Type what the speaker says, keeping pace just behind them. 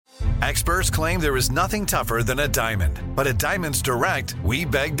Experts claim there is nothing tougher than a diamond. But at Diamonds Direct, we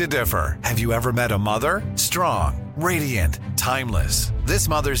beg to differ. Have you ever met a mother? Strong, radiant, timeless. This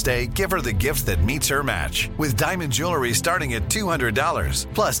Mother's Day, give her the gift that meets her match. With diamond jewelry starting at $200.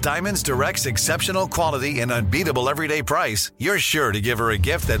 Plus Diamonds Direct's exceptional quality and unbeatable everyday price, you're sure to give her a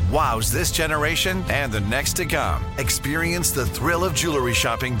gift that wows this generation and the next to come. Experience the thrill of jewelry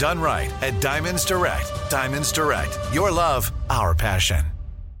shopping done right at Diamonds Direct. Diamonds Direct. Your love, our passion.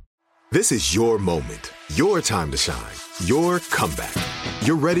 This is your moment, your time to shine, your comeback.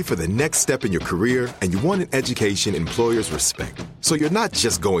 You're ready for the next step in your career, and you want an education employers respect. So you're not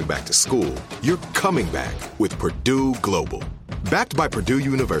just going back to school, you're coming back with Purdue Global. Backed by Purdue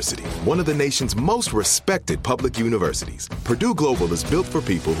University, one of the nation's most respected public universities, Purdue Global is built for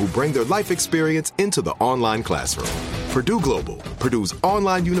people who bring their life experience into the online classroom. Purdue Global, Purdue's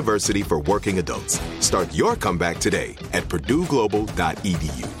online university for working adults. Start your comeback today at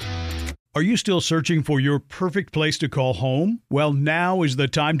purdueglobal.edu. Are you still searching for your perfect place to call home? Well, now is the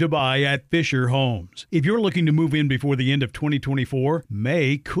time to buy at Fisher Homes. If you're looking to move in before the end of 2024,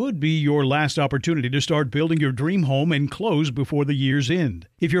 May could be your last opportunity to start building your dream home and close before the year's end.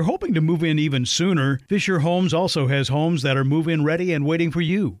 If you're hoping to move in even sooner, Fisher Homes also has homes that are move-in ready and waiting for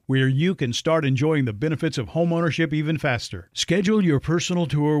you, where you can start enjoying the benefits of homeownership even faster. Schedule your personal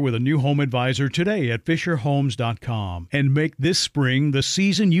tour with a new home advisor today at FisherHomes.com and make this spring the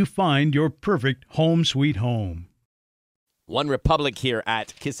season you find your perfect home sweet home. One Republic here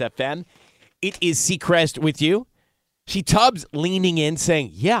at Kiss FM. It is Seacrest with you. She Tubbs leaning in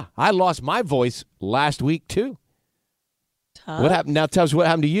saying, yeah, I lost my voice last week too. Tubbs? What happened? Now, Tubbs, what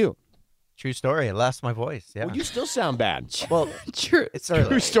happened to you? True story. I lost my voice. Yeah. Well, you still sound bad. Well, True. it's early.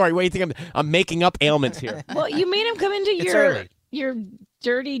 True story. What do you think? I'm making up ailments here. Well, you made him come into It's early. your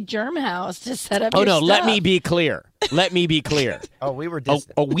dirty germ house to set up Oh, your no, stuff. let me be clear. Let me be clear. Oh, we were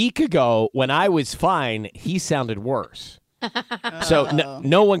distant. A week ago, when I was fine, he sounded worse. So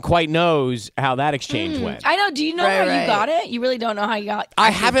no one quite knows how that exchange went. I know. Do you know how you got it? You really don't know how you got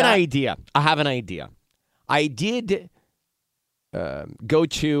I have an idea. I did go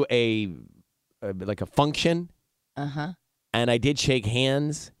to a function, and I did shake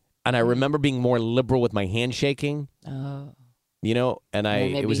hands, and I remember being more liberal with my handshaking. Oh. You know, and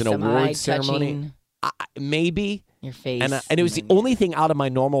Maybe it was an some award eye ceremony. Maybe. Your face. And it was the only thing out of my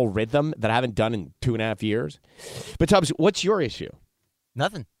normal rhythm that I haven't done in 2.5 years. But Tubbs, what's your issue?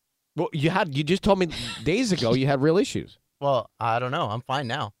 Nothing. Well, you just told me days ago you had real issues. Well, I don't know. I'm fine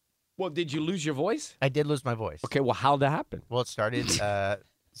now. Well, did you lose your voice? I did lose my voice. Okay, well, how'd that happen? Well, it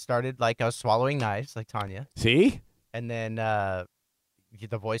started like I was swallowing knives, like Tanya. See? And then the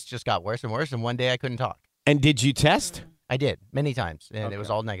voice just got worse and worse, and one day I couldn't talk. And did you test? I did, many times, and Okay. it was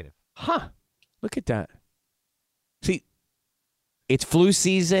all negative. Huh. Look at that. See, it's flu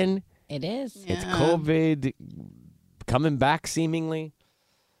season. It is. It's COVID coming back seemingly.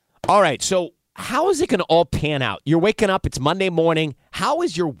 All right, so how is it going to all pan out? You're waking up, it's Monday morning. How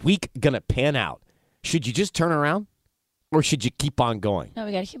is your week going to pan out? Should you just turn around or should you keep on going? No,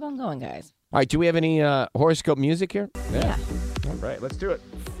 we got to keep on going, guys. All right, do we have any horoscope music here? Yeah. All right, let's do it.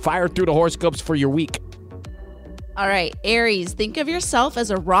 Fire through the horoscopes for your week. All right, Aries, think of yourself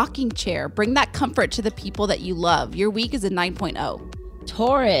as a rocking chair. Bring that comfort to the people that you love. Your week is a 9.0.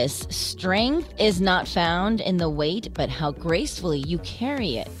 Taurus, strength is not found in the weight, but how gracefully you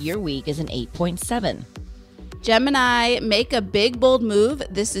carry it. Your week is an 8.7. Gemini, make a big, bold move.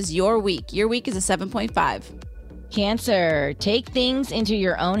 This is your week. Your week is a 7.5. Cancer, take things into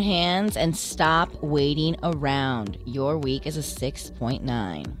your own hands and stop waiting around. Your week is a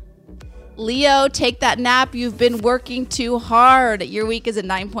 6.9. Leo, take that nap. You've been working too hard. Your week is a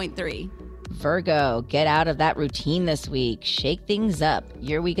 9.3. Virgo, get out of that routine this week. Shake things up.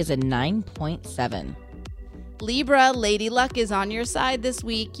 Your week is a 9.7. Libra, Lady Luck is on your side this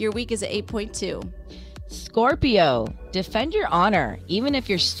week. Your week is a 8.2. Scorpio, defend your honor, even if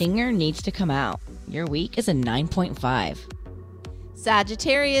your stinger needs to come out. Your week is a 9.5.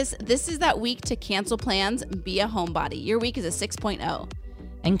 Sagittarius, this is that week to cancel plans, be a homebody. Your week is a 6.0.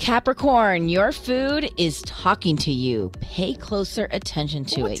 And Capricorn, your food is talking to you. Pay closer attention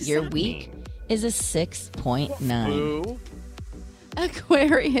to it. Your week is a 6.9.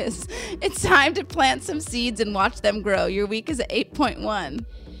 Aquarius, it's time to plant some seeds and watch them grow. Your week is a 8.1.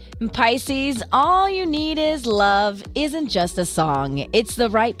 And Pisces, all you need is love isn't just a song. It's the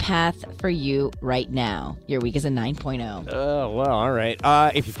right path for you right now. Your week is a 9.0. Oh, well, all right.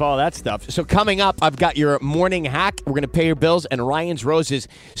 If you follow that stuff. So coming up, I've got your morning hack. We're going to pay your bills and Ryan's Roses.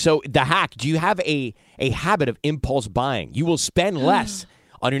 So the hack, do you have a habit of impulse buying? You will spend less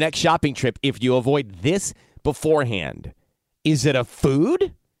on your next shopping trip if you avoid this beforehand. Is it a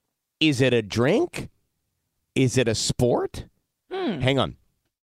food? Is it a drink? Is it a sport? Hang on.